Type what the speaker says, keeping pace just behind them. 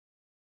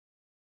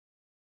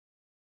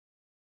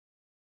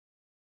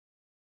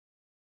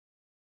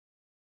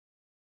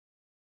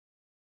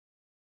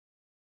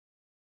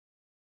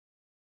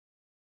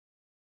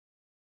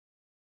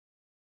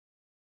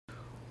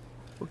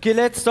Okay,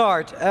 let's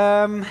start.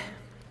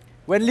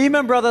 When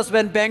Lehman Brothers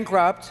went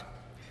bankrupt,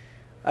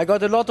 I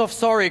got a lot of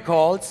sorry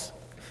calls,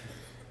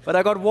 but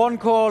I got one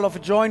call of a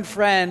joint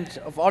friend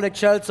of Oleg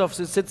Tscheltzoff,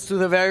 who sits to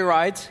the very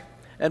right,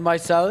 and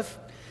myself.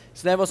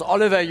 His name was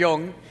Oliver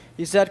Jung.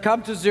 He said,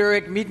 come to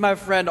Zurich, meet my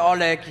friend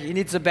Oleg, he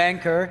needs a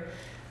banker.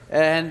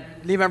 And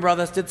Lehman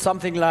Brothers did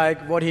something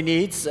like what he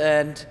needs,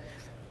 and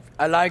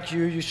I like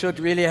you, you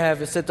should really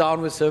have a sit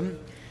down with him.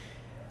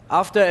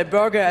 After a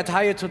burger at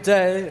Hyatt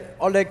Hotel,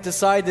 Oleg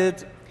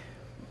decided,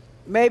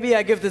 maybe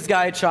I give this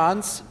guy a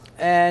chance,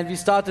 and we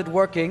started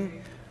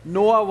working.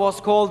 NOAH was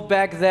called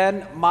back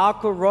then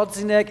Marco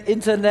Rodzynek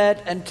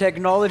Internet and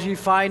Technology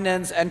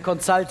Finance and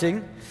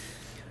Consulting.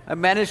 I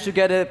managed to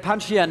get a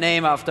punchier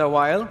name after a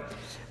while.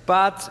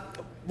 But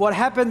what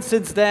happened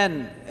since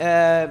then,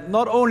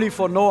 not only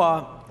for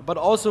NOAH, but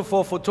also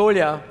for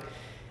Fotolia,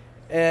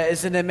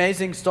 is an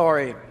amazing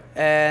story.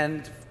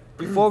 And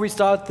before we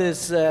start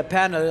this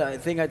panel, I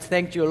think I'd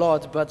thanked you a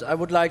lot, but I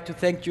would like to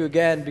thank you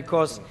again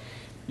because,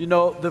 you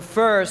know, the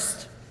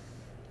first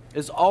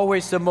is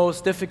always the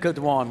most difficult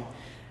one.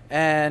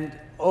 And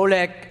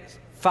Oleg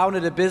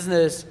founded a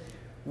business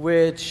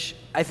which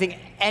I think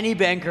any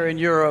banker in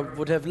Europe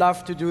would have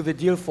loved to do the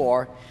deal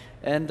for.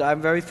 And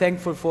I'm very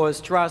thankful for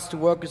his trust to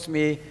work with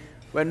me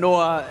when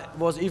NOAH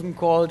was even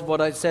called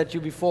what I said to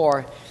you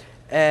before.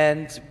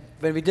 And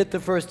when we did the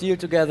first deal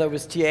together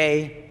with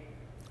TA,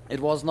 it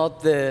was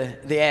not the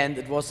end,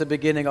 it was the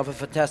beginning of a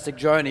fantastic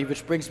journey,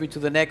 which brings me to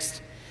the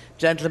next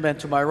gentleman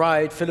to my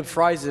right, Philipp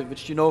Freise,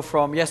 which you know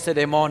from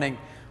yesterday morning,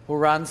 who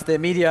runs the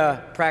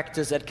media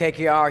practice at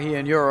KKR here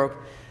in Europe,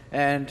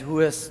 and who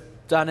has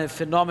done a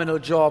phenomenal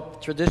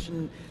job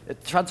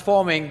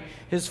transforming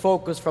his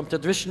focus from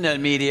traditional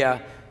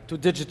media to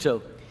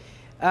digital.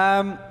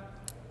 There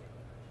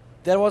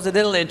was a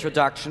little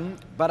introduction,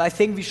 but I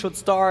think we should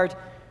start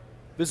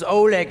with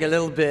Oleg a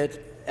little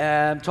bit,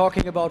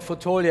 talking about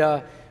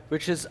Fotolia,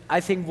 which is,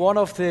 I think, one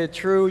of the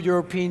true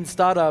European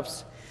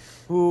startups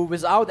who,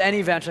 without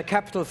any venture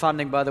capital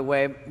funding, by the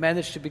way,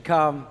 managed to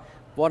become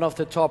one of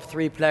the top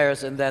 3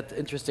 players in that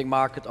interesting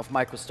market of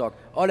microstock.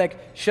 Oleg,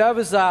 share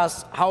with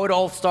us how it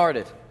all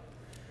started.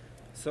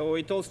 So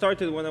it all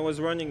started when I was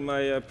running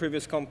my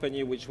previous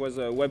company, which was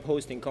a web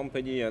hosting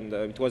company, and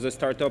it was a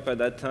startup at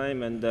that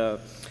time, and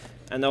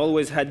I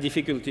always had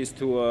difficulties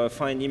to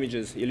find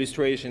images,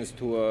 illustrations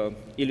to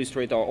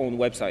illustrate our own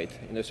website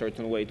in a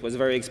certain way. It was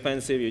very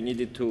expensive. You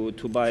needed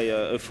to buy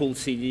a full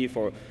CD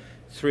for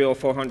 300 or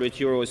 400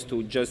 euros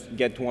to just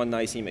get one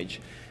nice image.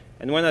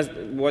 And when I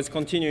was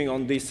continuing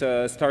on this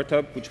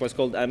startup, which was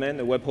called Amen,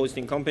 a web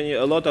hosting company,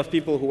 a lot of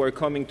people who were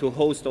coming to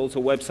host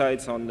also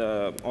websites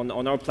on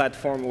our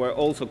platform were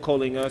also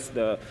calling us,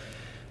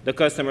 the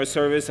customer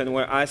service, and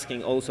were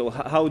asking also,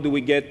 how do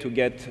we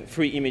get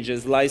free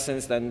images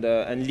licensed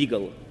and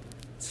legal?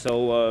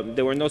 So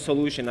there were no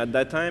solution at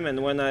that time,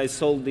 and when I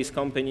sold this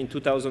company in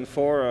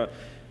 2004,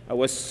 I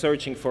was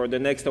searching for the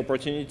next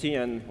opportunity,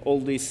 and all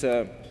this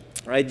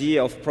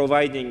idea of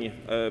providing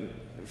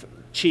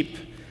cheap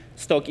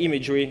stock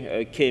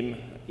imagery came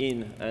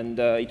in, and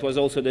it was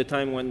also the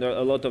time when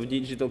a lot of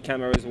digital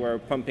cameras were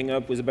pumping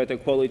up with better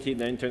quality,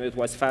 the internet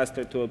was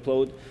faster to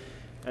upload,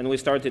 and we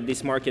started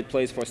this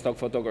marketplace for stock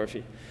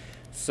photography.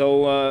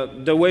 So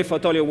the way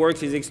Fotolia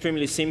works is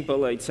extremely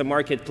simple. It's a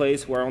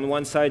marketplace where on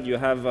one side you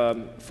have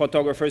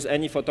photographers,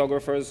 any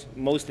photographers,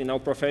 mostly now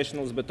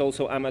professionals, but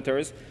also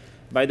amateurs.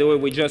 By the way,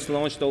 we just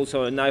launched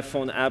also an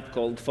iPhone app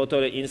called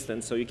Fotolia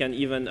Instant, so you can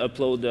even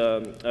upload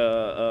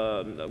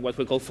what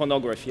we call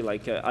phonography,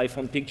 like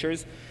iPhone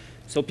pictures.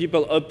 So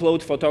people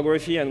upload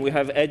photography, and we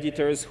have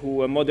editors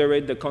who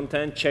moderate the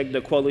content, check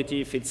the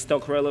quality, if it's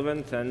stock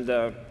relevant,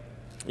 and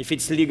if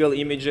it's legal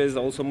images,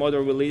 also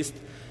model released.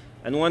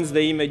 And once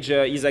the image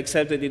is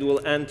accepted, it will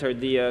enter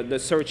the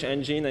search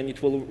engine, and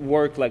it will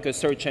work like a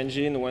search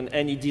engine when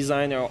any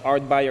designer or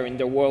art buyer in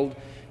the world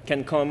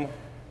can come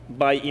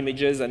buy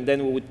images, and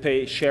then we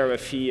would share a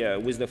fee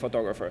with the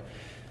photographer.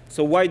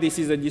 So why this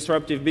is a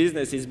disruptive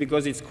business is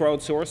because it's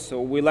crowdsourced.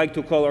 So we like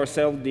to call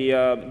ourselves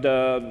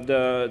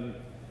the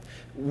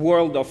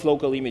world of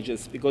local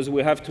images, because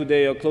we have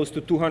today close to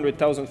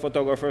 200,000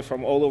 photographers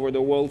from all over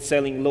the world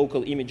selling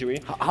local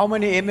imagery. How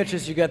many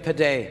images you get per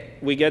day?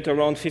 We get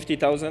around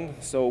 50,000.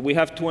 So we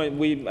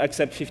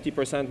accept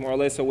 50% more or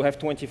less, so we have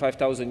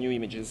 25,000 new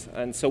images.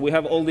 And so we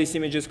have all these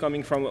images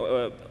coming from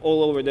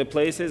all over the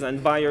places,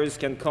 and buyers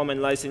can come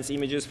and license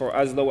images for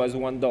as low as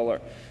 $1.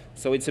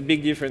 So it's a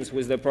big difference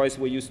with the price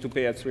we used to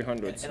pay at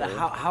 300. So. And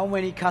how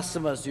many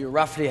customers do you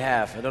roughly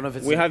have? I don't know if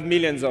it's... We have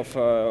millions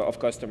of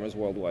customers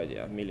worldwide,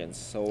 yeah, millions.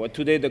 So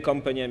today the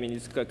company, I mean,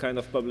 it's kind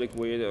of public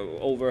with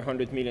over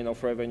 100 million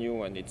of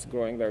revenue, and it's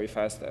growing very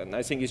fast. And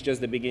I think it's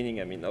just the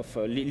beginning, I mean, of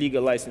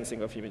legal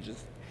licensing of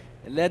images.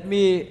 Let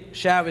me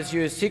share with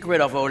you a secret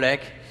of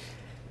Oleg.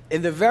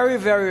 In the very,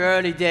 very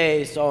early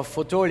days of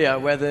Fotolia,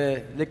 where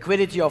the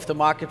liquidity of the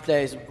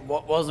marketplace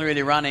wasn't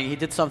really running, he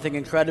did something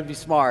incredibly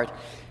smart.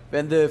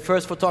 When the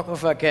first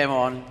photographer came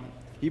on,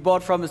 he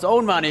bought from his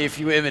own money a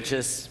few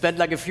images, spent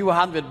like a few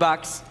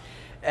 $100,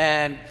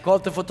 and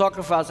called the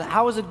photographer and said,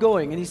 how is it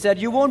going? And he said,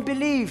 you won't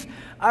believe,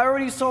 I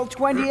already sold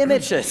 20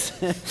 images.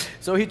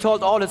 So he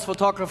told all his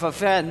photographer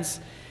friends,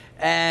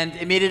 and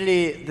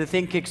immediately the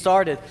thing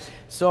kick-started.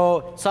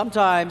 So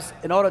sometimes,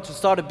 in order to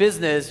start a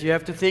business, you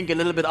have to think a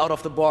little bit out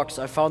of the box.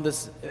 I found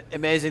this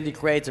amazingly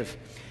creative.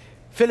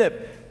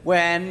 Philipp,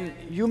 when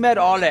you met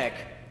Oleg,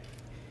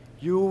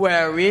 you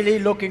were really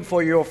looking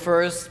for your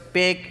first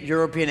big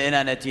European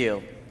internet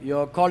deal.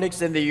 Your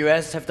colleagues in the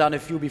US have done a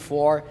few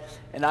before,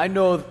 and I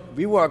know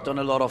we worked on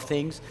a lot of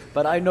things,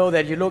 but I know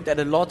that you looked at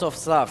a lot of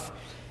stuff.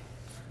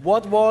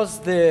 What was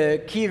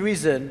the key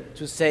reason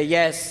to say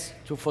yes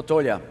to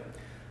Fotolia?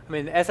 I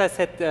mean, as I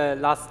said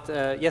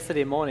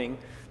yesterday morning,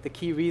 the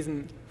key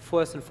reason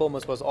first and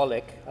foremost was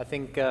Oleg. I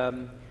think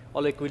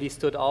Oleg really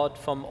stood out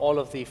from all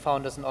of the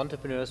founders and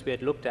entrepreneurs we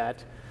had looked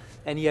at,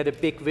 and he had a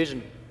big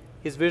vision.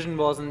 His vision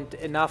wasn't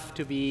enough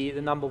to be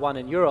the #1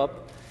 in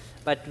Europe,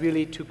 but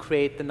really to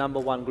create the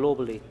 #1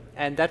 globally.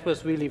 And that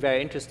was really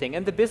very interesting.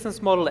 And the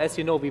business model, as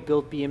you know, we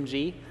built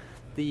BMG,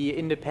 the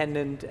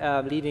independent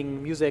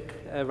leading music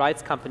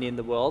rights company in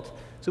the world.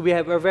 So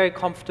we're very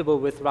comfortable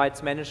with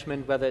rights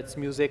management, whether it's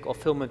music or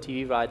film and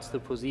TV rights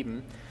through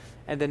ProSieben.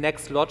 And the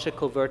next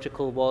logical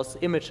vertical was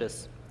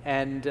images.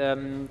 And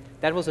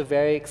that was a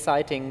very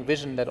exciting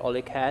vision that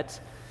Oleg had.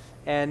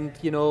 And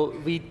you know,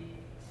 we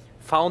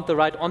found the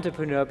right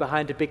entrepreneur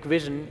behind a big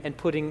vision and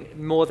putting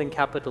more than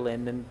capital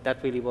in, and that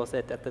really was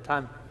it at the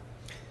time.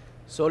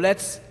 So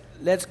let's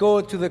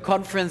go to the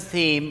conference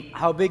theme.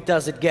 How big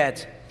does it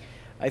get?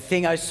 I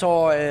think I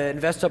saw an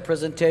investor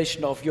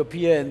presentation of your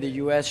peer in the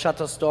US,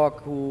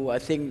 Shutterstock, who I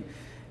think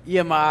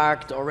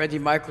earmarked already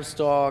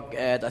Microstock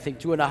at I think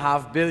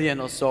 2.5 billion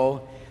or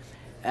so.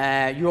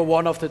 You are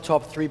one of the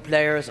top 3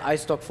 players,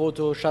 iStock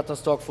Photo,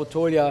 Shutterstock,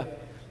 Fotolia.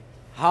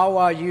 How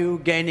are you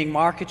gaining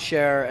market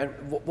share, and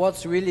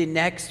what's really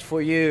next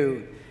for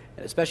you?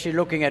 Especially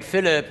looking at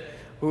Philipp,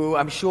 who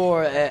I'm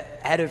sure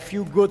had a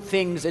few good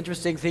things,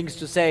 interesting things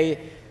to say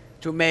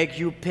to make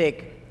you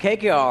pick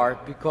KKR,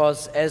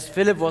 because as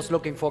Philipp was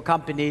looking for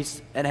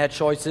companies and had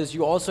choices,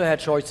 you also had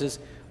choices.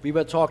 We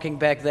were talking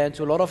back then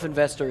to a lot of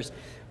investors.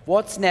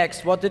 What's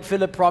next? What did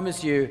Philipp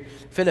promise you?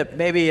 Philipp,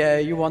 maybe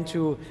you want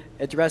to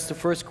address the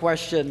first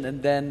question,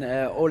 and then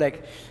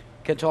Oleg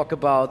can talk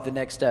about the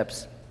next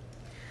steps.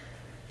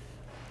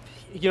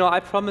 You know, I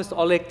promised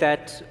Oleg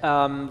that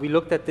we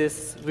looked at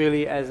this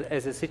really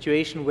as a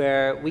situation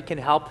where we can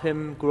help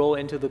him grow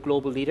into the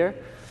global leader.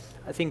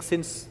 I think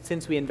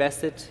since we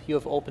invested, you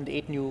have opened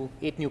 8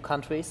 new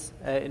countries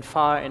in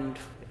far and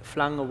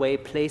flung away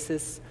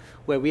places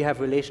where we have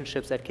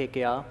relationships at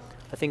KKR.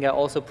 I think I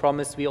also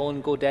promised we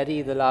own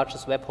GoDaddy, the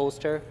largest web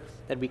hoster,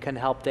 that we can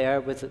help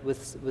there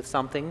with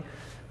something.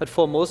 But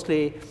for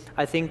mostly,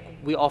 I think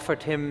we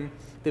offered him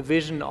the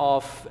vision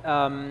of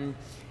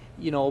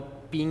you know,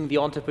 being the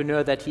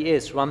entrepreneur that he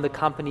is, run the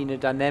company in a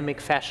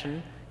dynamic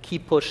fashion,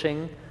 keep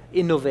pushing,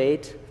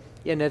 innovate,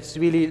 and let's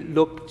really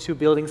look to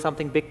building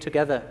something big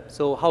together.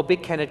 So how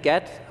big can it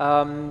get?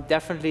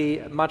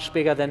 Definitely much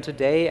bigger than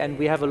today, and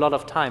we have a lot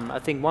of time. I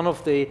think one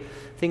of the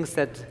things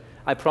that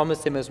I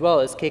promised him as well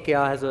is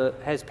KKR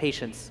has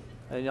patience.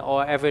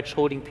 Our average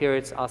holding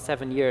periods are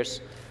 7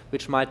 years,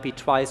 which might be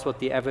twice what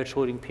the average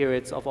holding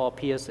periods of our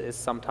peers is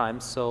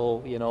sometimes.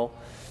 So, you know,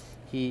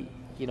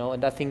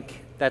 and I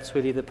think that's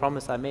really the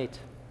promise I made.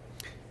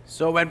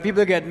 So when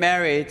people get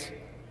married,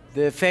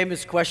 the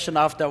famous question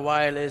after a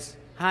while is,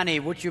 honey,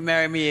 would you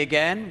marry me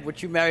again?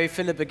 Would you marry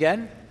Philipp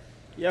again?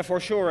 Yeah, for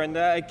sure. And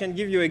I can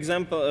give you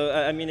example.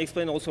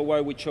 Explain also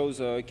why we chose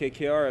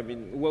KKR. I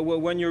mean,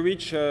 when you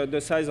reach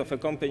the size of a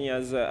company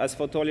as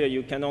Fotolia,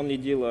 you can only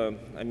deal.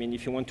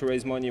 If you want to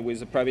raise money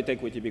with private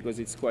equity, because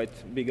it's quite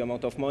a big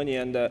amount of money,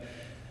 and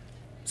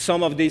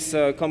some of these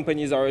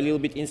companies are a little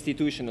bit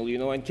institutional, you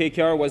know. And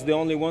KKR was the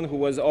only one who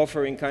was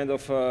offering kind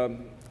of,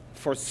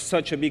 for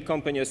such a big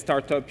company, a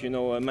startup, you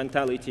know,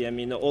 mentality. I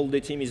mean, all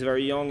the team is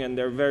very young, and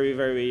they're very,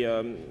 very,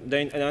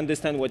 they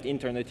understand what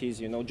internet is,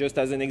 you know. Just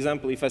as an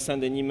example, if I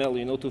send an email,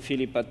 you know, to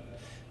Philipp at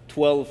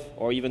 12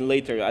 or even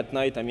later at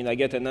night, I mean, I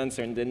get an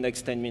answer in the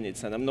next 10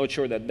 minutes, and I'm not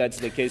sure that that's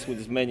the case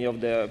with many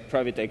of the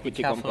private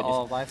equity companies.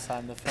 Our wives are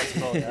in the first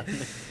row, yeah.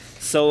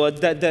 So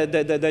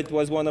that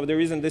was one of the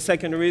reasons. The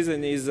second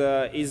reason is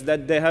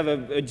that they have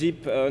a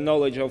deep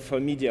knowledge of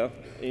media.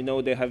 You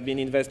know, they have been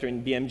investor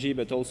in BMG,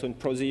 but also in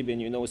ProSieben,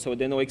 you know, so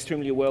they know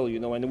extremely well, you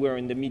know, and we're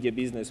in the media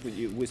business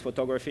with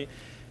photography.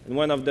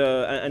 And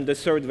the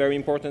third very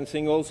important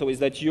thing also is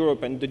that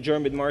Europe, and the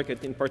German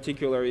market in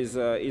particular,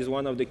 is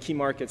one of the key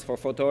markets for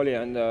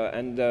Fotolia,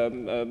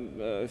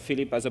 and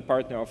Philipp, as a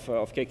partner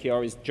of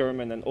KKR, is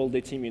German, and all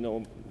the team, you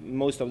know,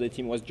 most of the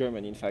team was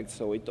German, in fact,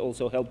 so it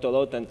also helped a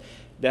lot, and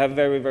they have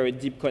very, very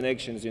deep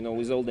connections, you know,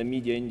 with all the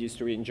media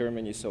industry in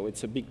Germany, so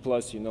it's a big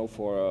plus, you know,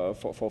 for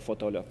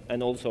Fotolia,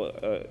 and also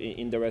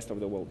in the rest of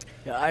the world.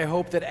 Yeah, I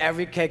hope that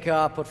every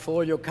KKR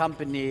portfolio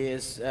company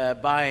is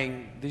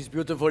buying these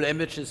beautiful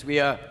images we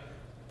are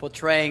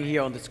portraying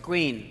here on the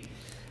screen.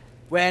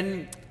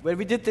 When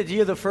we did the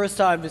deal the first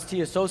time with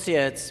T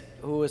Associates,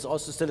 who is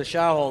also still a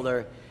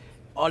shareholder,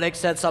 Oleg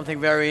said something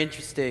very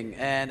interesting,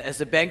 and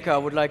as a banker, I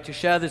would like to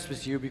share this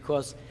with you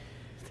because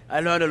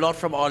I learned a lot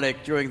from Oleg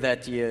during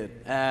that year.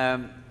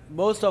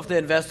 Most of the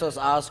investors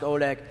ask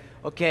Oleg,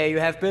 okay, you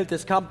have built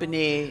this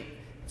company,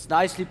 it's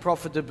nicely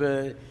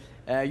profitable,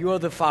 you are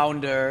the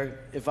founder,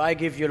 if I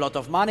give you a lot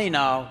of money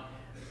now,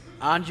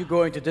 aren't you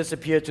going to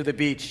disappear to the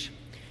beach?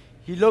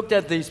 He looked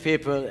at these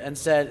people and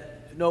said,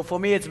 no, for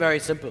me it's very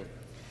simple.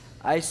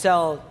 I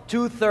sell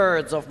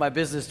 2/3 of my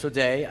business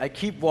today, I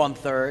keep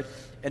 1/3,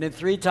 and in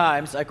 3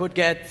 times I could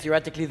get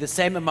theoretically the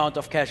same amount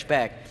of cash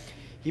back.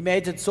 He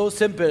made it so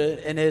simple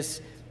in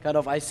his kind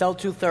of, I sell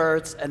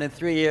 2/3 and in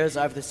 3 years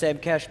I have the same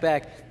cash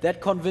back.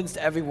 That convinced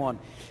everyone.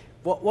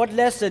 What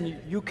lesson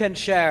you can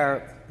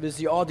share with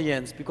the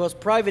audience? Because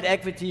private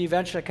equity,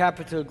 venture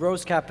capital,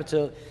 growth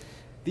capital,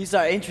 these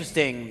are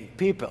interesting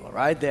people,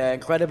 right? They're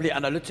incredibly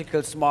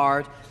analytical,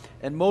 smart,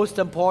 and most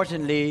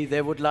importantly,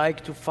 they would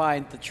like to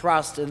find the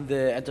trust in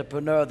the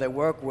entrepreneur they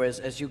work with,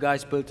 as you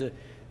guys built a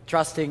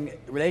trusting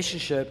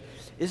relationship.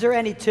 Is there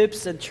any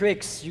tips and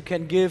tricks you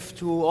can give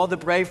to all the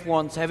brave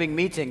ones having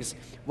meetings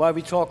while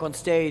we talk on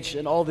stage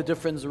in all the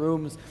different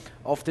rooms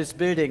of this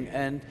building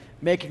and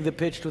making the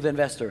pitch to the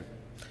investor?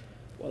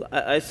 Well,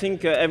 I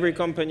think every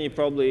company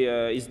probably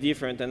is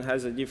different and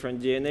has a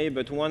different DNA,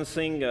 but one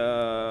thing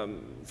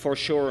for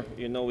sure,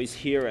 is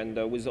here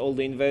and with all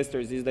the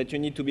investors is that you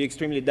need to be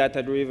extremely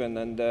data-driven,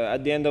 and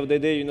at the end of the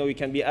day, you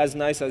can be as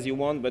nice as you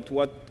want, but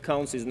what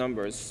counts is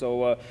numbers.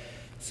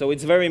 So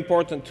it's very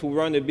important to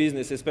run a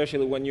business,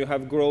 especially when you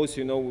have growth,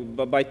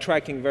 by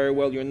tracking very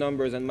well your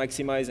numbers and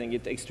maximizing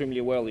it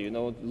extremely well,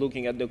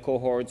 looking at the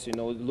cohorts,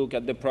 look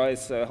at the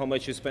price, how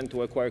much you spend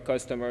to acquire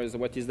customers,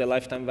 what is the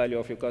lifetime value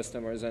of your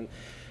customers. And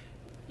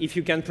if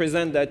you can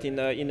present that in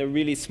a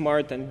really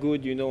smart and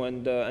good,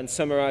 and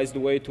summarized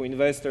way to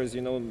investors,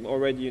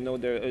 already,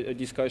 a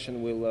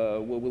discussion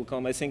will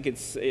come. I think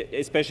it's,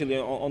 especially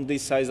on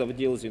this size of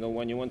deals,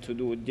 when you want to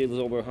do deals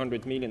over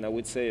 100 million, I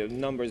would say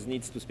numbers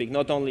needs to speak,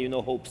 not only,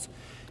 hopes.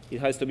 It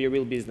has to be a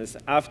real business.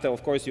 After,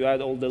 of course, you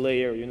add all the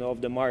layer,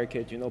 of the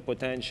market,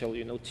 potential,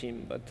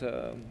 team,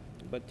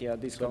 but yeah,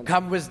 this counts.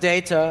 Come with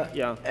data,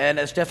 yeah. And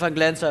as Stefan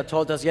Glänzer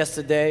told us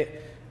yesterday,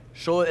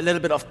 show a little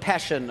bit of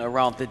passion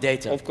around the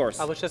data. Of course.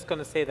 I was just going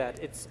to say that.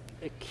 It's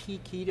a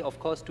key, of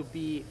course, to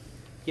be,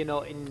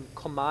 in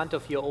command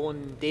of your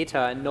own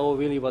data and know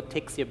really what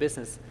ticks your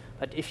business.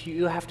 But if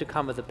you have to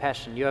come with a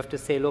passion, you have to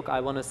say, look,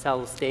 I want to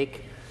sell a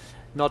steak,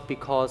 not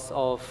because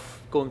of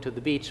going to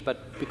the beach,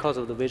 but because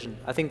of the vision.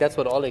 I think that's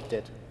what Oleg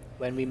did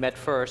when we met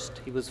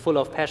first. He was full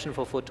of passion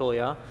for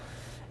Fotolia.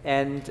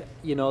 And,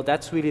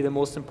 that's really the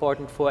most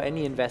important for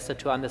any investor,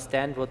 to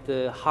understand what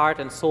the heart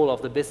and soul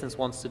of the business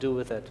wants to do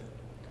with it.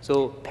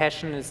 So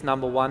passion is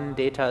number 1,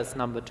 data is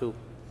number 2.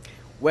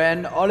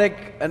 When Oleg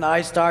and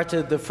I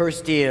started the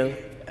first deal,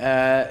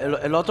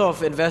 a lot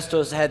of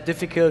investors had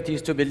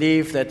difficulties to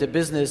believe that the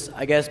business,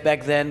 I guess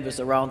back then with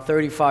around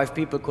 35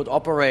 people, could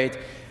operate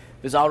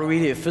without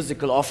really a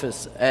physical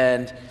office.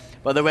 And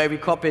by the way, we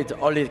copied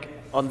Oleg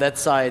on that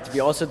side. We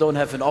also don't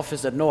have an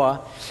office at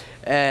NOAH.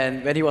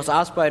 And when he was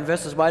asked by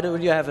investors, why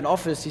don't you have an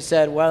office? He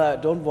said, well, I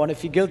don't want to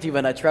feel guilty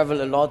when I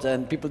travel a lot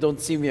and people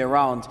don't see me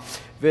around.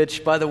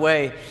 Which, by the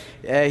way,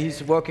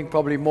 he's working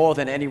probably more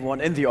than anyone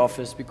in the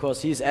office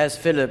because he's, as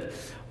Philipp,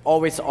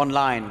 always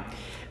online.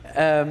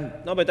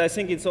 No, but I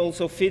think it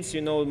also fits,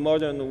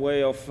 modern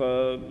way of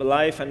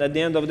life. And at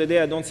the end of the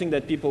day, I don't think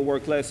that people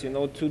work less.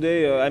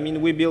 Today, I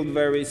mean, we build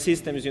various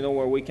systems,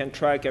 where we can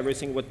track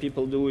everything what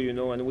people do,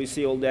 and we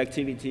see all the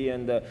activity.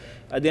 And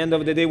at the end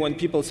of the day, when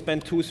people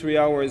spend 2-3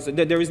 hours,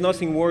 there is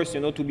nothing worse,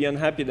 to be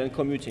unhappy than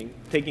commuting,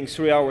 taking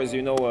 3 hours,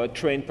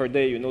 train per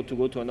day, to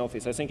go to an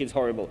office. I think it's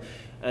horrible.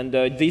 And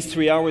these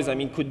 3 hours, I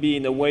mean, could be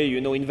in a way,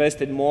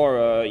 invested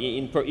more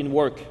in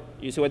work.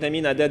 You see what I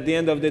mean? At the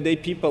end of the day,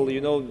 people,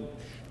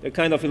 they're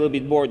kind of a little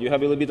bit bored. You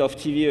have a little bit of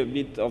TV, a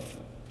bit of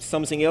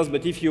something else.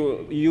 But if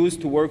you're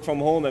used to work from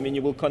home, I mean,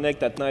 you will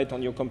connect at night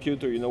on your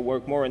computer,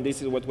 work more. And this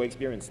is what we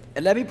experienced.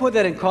 And let me put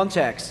that in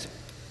context.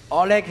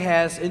 Oleg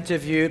has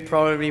interviewed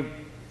probably,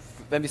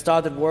 when we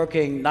started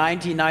working,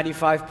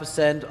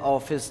 90–95%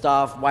 of his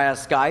staff via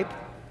Skype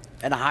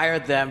and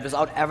hired them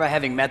without ever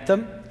having met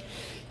them.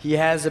 He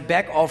has a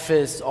back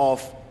office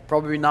of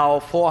probably now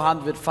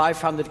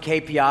 400–500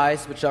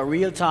 KPIs, which are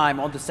real-time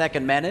on the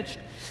second managed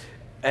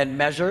and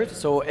measured.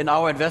 So in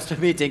our investor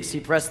meetings,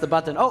 he pressed the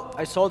button, oh,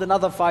 I sold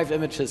another 5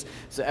 images.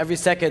 So every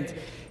second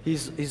he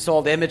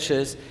sold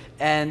images.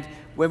 And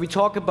when we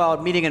talk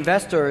about meeting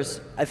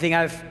investors, I think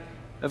I've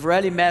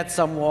rarely met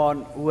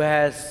someone who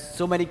has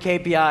so many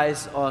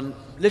KPIs on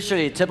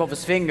literally the tip of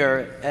his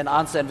finger and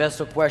answer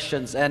investor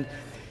questions. And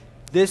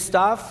this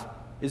stuff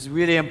is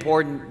really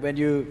important when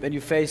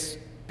you face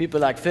people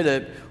like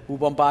Philipp who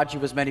bombard you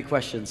with many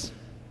questions.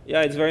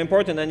 Yeah, it's very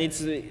important, and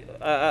it's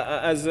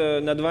as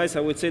an advice, I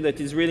would say that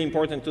it's really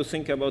important to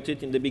think about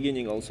it in the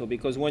beginning also,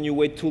 because when you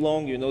wait too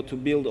long, you know, to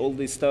build all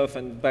this stuff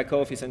and back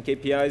office and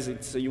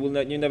KPIs,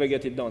 you never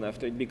get it done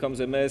after it becomes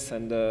a mess,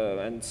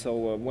 and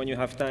so when you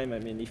have time, I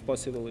mean, if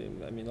possible,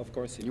 I mean, of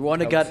course. You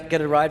want to get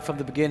it right from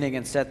the beginning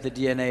and set the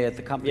DNA at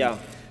the company. Yeah.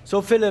 So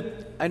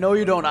Philipp, I know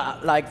you don't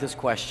like this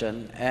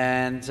question,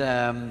 and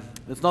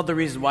it's not the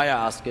reason why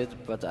I ask it,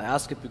 but I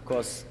ask it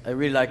because I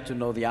really like to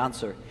know the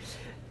answer.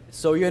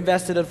 So you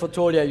invested in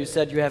Fotolia, you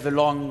said you have a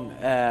long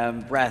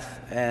breath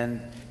and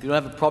you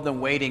don't have a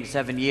problem waiting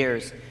 7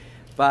 years.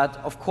 But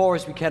of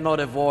course we cannot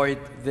avoid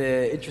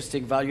the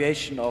interesting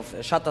valuation of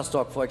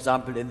Shutterstock, for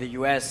example, in the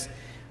US,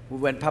 who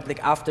went public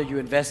after you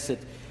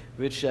invested,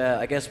 which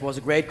I guess was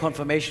a great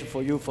confirmation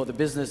for you for the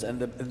business and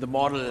the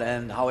model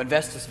and how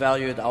investors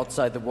value it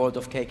outside the world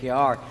of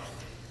KKR.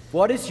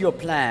 What is your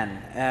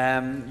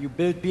plan? You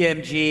built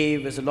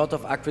BMG with a lot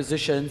of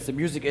acquisitions. The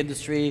music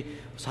industry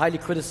was highly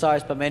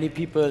criticized by many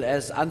people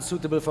as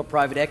unsuitable for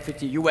private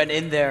equity. You went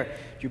in there,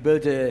 you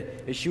built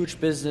a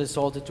huge business,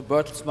 sold it to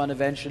Bertelsmann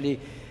eventually.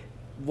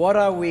 What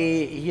are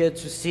we here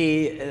to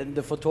see in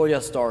the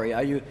Fotolia story?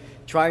 Are you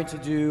trying to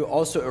do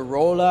also a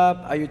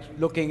roll-up? Are you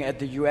looking at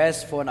the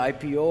US for an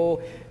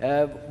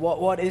IPO?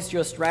 What is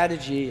your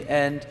strategy?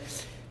 And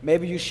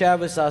maybe you share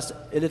with us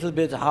a little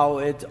bit how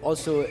it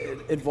also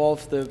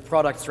involves the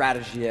product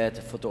strategy at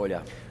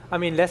Fotolia. I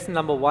mean, lesson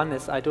number one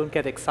is I don't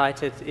get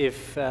excited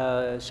if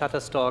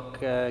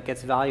Shutterstock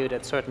gets valued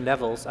at certain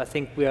levels. I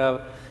think we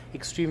are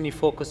extremely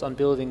focused on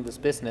building this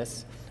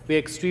business. We're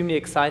extremely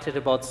excited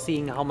about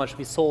seeing how much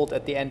we sold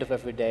at the end of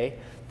every day.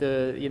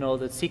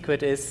 The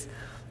secret is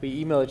we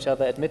email each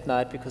other at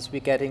midnight because we're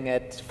getting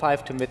at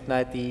 5 to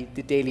midnight the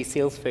daily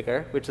sales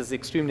figure, which is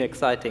extremely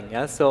exciting.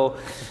 Yeah? So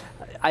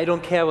I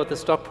don't care what the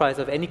stock price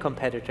of any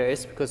competitor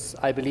is because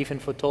I believe in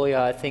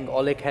Fotolia. I think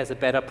Oleg has a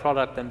better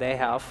product than they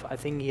have. I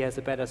think he has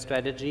a better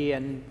strategy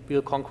and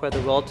we'll conquer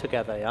the world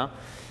together. Yeah?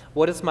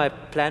 What is my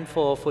plan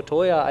for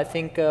Fotolia? I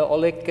think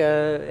Oleg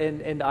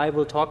and I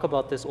will talk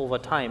about this over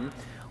time.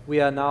 We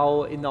are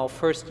now in our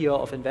first year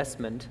of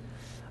investment.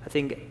 I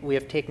think we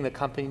have taken the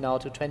company now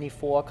to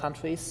 24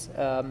 countries.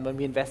 When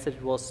we invested,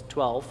 it was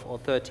 12 or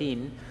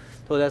 13.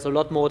 So there's a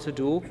lot more to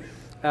do.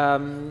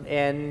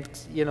 And,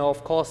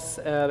 of course,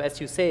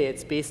 as you say,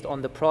 it's based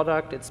on the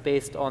product, it's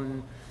based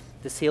on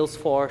the sales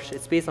force,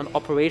 it's based on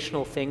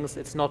operational things,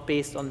 it's not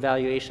based on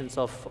valuations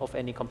of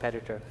any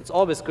competitor. It's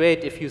always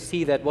great if you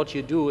see that what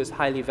you do is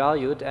highly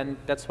valued, and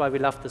that's why we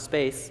love the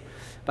space,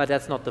 but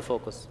that's not the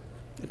focus.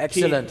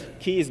 Excellent.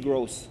 Key is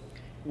growth.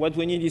 What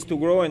we need is to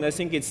grow, and I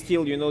think it's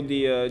still,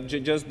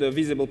 just the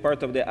visible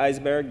part of the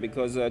iceberg,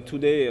 because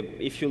today,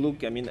 if you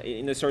look, I mean,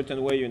 in a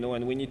certain way,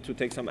 and we need to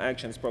take some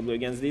actions probably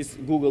against this,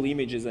 Google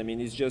Images, I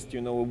mean, it's just,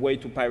 a way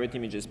to pirate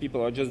images.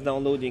 People are just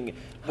downloading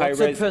high-res.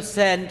 What's the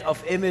percent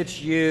of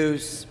image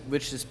use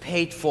which is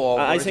paid for?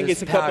 I think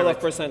it's a couple of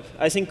percent.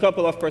 I think a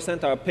couple of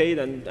percent are paid,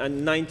 and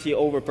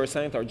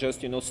 90% are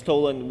just,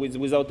 stolen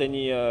without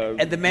any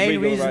And the main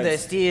reason rights. they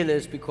steal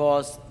is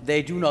because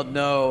they do not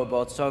know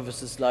about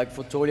services like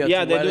Fotolia.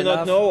 Yeah, they do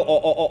not know,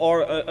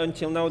 or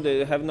until now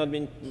they have not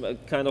been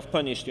kind of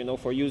punished,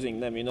 for using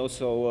them,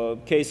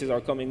 So cases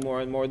are coming more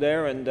and more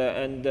there,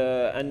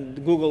 and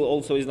Google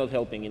also is not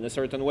helping in a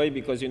certain way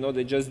because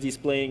they're just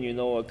displaying,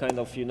 a kind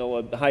of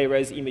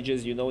high-res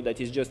images, that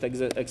is just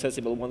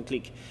accessible one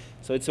click.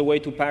 So it's a way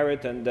to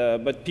pirate, and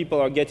but people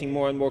are getting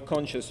more and more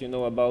conscious,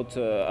 about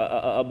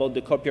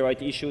the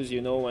copyright issues,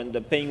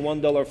 and paying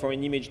 $1 for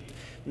an image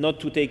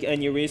not to take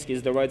any risk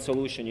is the right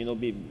solution,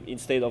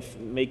 instead of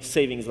make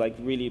savings like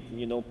really,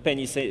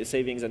 penny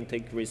savings and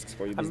take risks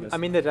for your business. I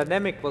mean, the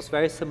dynamic was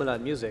very similar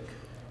in music.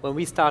 When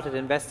we started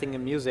investing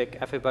in music,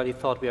 everybody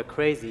thought we are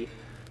crazy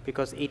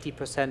because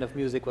 80% of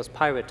music was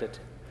pirated.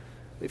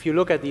 If you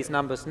look at these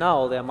numbers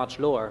now, they're much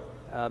lower.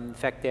 In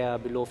fact, they are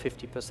below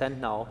 50%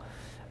 now.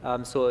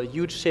 So a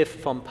huge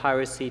shift from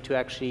piracy to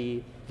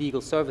actually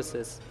legal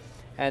services.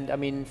 And I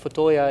mean,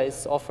 Fotolia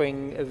is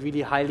offering a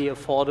really highly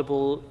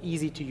affordable,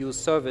 easy-to-use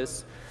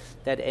service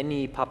that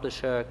any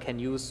publisher can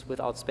use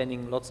without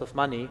spending lots of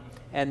money.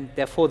 And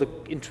therefore, the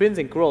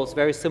intrinsic growth,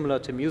 very similar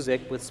to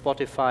music with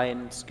Spotify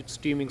and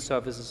streaming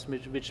services,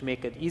 which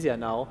make it easier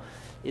now,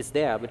 is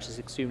there, which is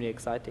extremely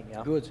exciting.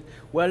 Yeah. Good.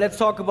 Well, let's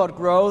talk about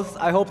growth.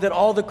 I hope that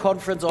all the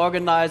conference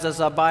organizers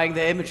are buying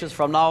the images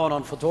from now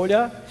on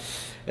Fotolia.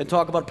 And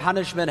talk about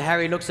punishment.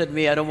 Harry looks at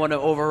me, I don't want to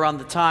overrun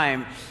the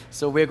time.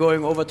 So we're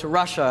going over to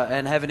Russia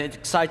and have an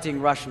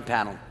exciting Russian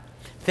panel.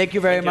 Thank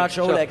you very much,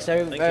 Oleg.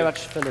 Very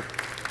much, Philipp.